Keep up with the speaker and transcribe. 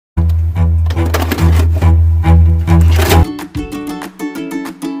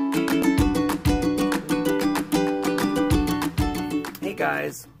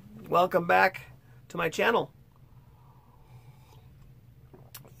welcome back to my channel.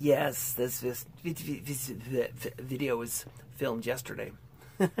 Yes, this video was filmed yesterday.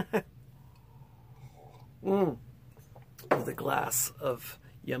 With a glass of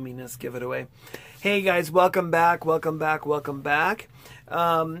yumminess, give it away. Hey guys, welcome back, welcome back, welcome back.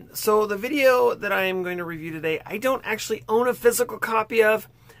 So the video that I am going to review today, I don't actually own a physical copy of.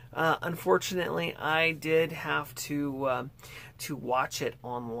 Unfortunately, I did have to watch it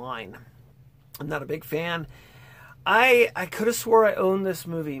online. I'm not a big fan. I could have swore I owned this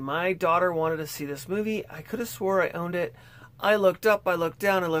movie. My daughter wanted to see this movie. I could have swore I owned it. I looked up, I looked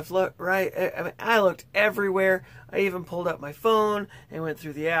down, I looked right. I mean, I looked everywhere. I even pulled up my phone and went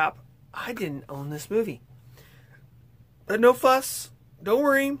through the app. I didn't own this movie. But no fuss. Don't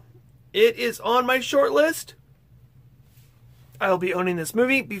worry. It is on my short list. I'll be owning this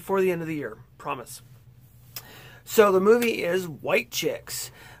movie before the end of the year. Promise. So the movie is White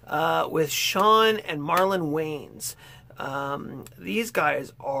Chicks with Shawn and Marlon Wayans. These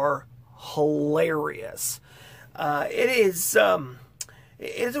guys are hilarious. It's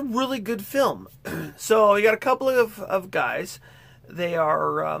a really good film. So you got a couple of guys. They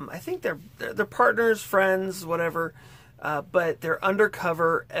are, I think they're partners, friends, whatever. But they're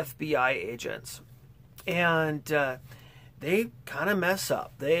undercover FBI agents, and they kind of mess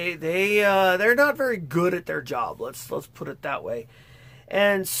up. They're not very good at their job. Let's put it that way.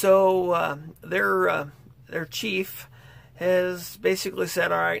 And so their chief has basically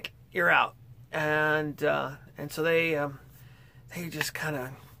said, "All right, you're out." And so they just kind of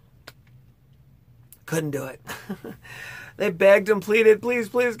couldn't do it. They begged and pleaded, "Please,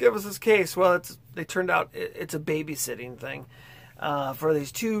 please give us this case." Well, they turned out it's a babysitting thing for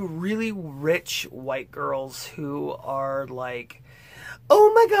these two really rich white girls who are like,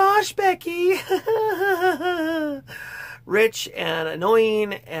 "Oh my gosh, Becky." Rich and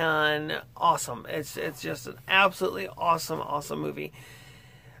annoying and awesome. It's just an absolutely awesome movie.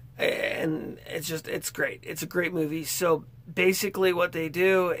 And it's great. It's a great movie. So basically what they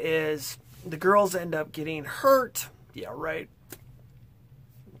do is the girls end up getting hurt. Yeah, right.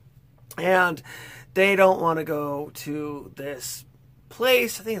 And they don't want to go to this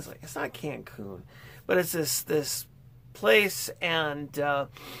place. I think it's not Cancun, but it's this place, and they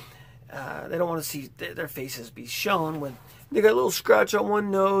don't want to see their faces be shown when they got a little scratch on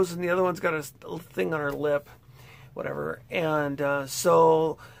one nose and the other one's got a little thing on her lip, whatever. And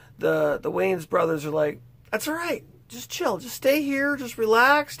so the Wayans brothers are like, "That's all right. Just chill. Just stay here. Just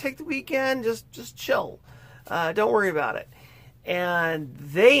relax. Take the weekend. Just chill. Don't worry about it." And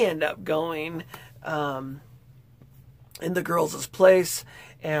they end up going in the girls' place,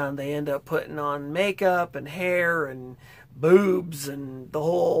 and they end up putting on makeup and hair and boobs and the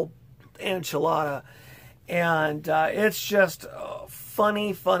whole enchilada. And it's just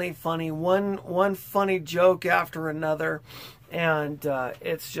funny. One funny joke after another, and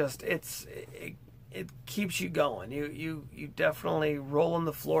it keeps you going. You definitely roll on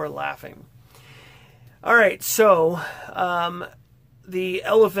the floor laughing. All right, so the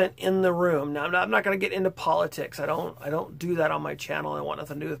elephant in the room. Now, I'm not going to get into politics. I don't do that on my channel. I want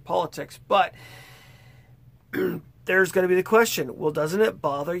nothing to do with politics. But there's going to be the question, well, doesn't it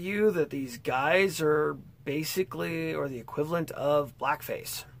bother you that these guys are basically, or the equivalent of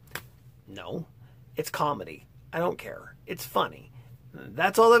blackface? No, it's comedy. I don't care. It's funny.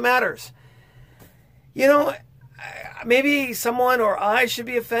 That's all that matters. You know, maybe someone or I should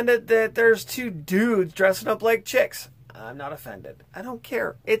be offended that there's two dudes dressing up like chicks. I'm not offended. I don't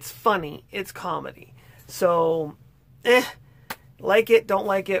care. It's funny. It's comedy. So, like it, don't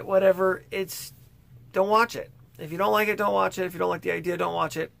like it, whatever. Don't watch it. If you don't like it, don't watch it. If you don't like the idea, don't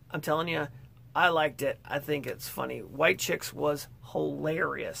watch it. I'm telling you, I liked it. I think it's funny. White Chicks was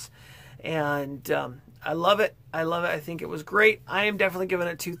hilarious. And I love it. I love it. I think it was great. I am definitely giving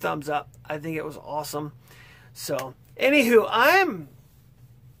it 2 thumbs up. I think it was awesome. So, anywho, I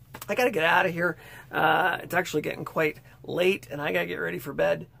got to get out of here. It's actually getting quite late, and I got to get ready for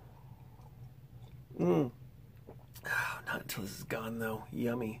bed. Not until this is gone, though.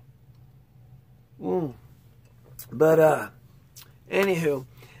 Yummy. But, anywho,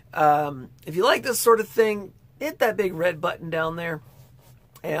 if you like this sort of thing, hit that big red button down there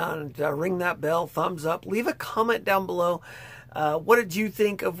and ring that bell, thumbs up. Leave a comment down below. What did you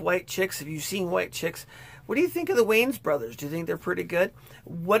think of White Chicks? Have you seen White Chicks? What do you think of the Wayans brothers? Do you think they're pretty good?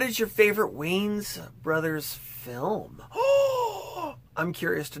 What is your favorite Wayans brothers film? Oh, I'm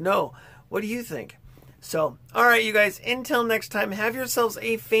curious to know. What do you think? So, all right, you guys, until next time, have yourselves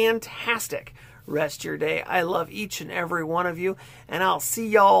a fantastic rest of your day. I love each and every one of you, and I'll see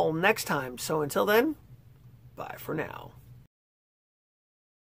y'all next time. So until then, bye for now.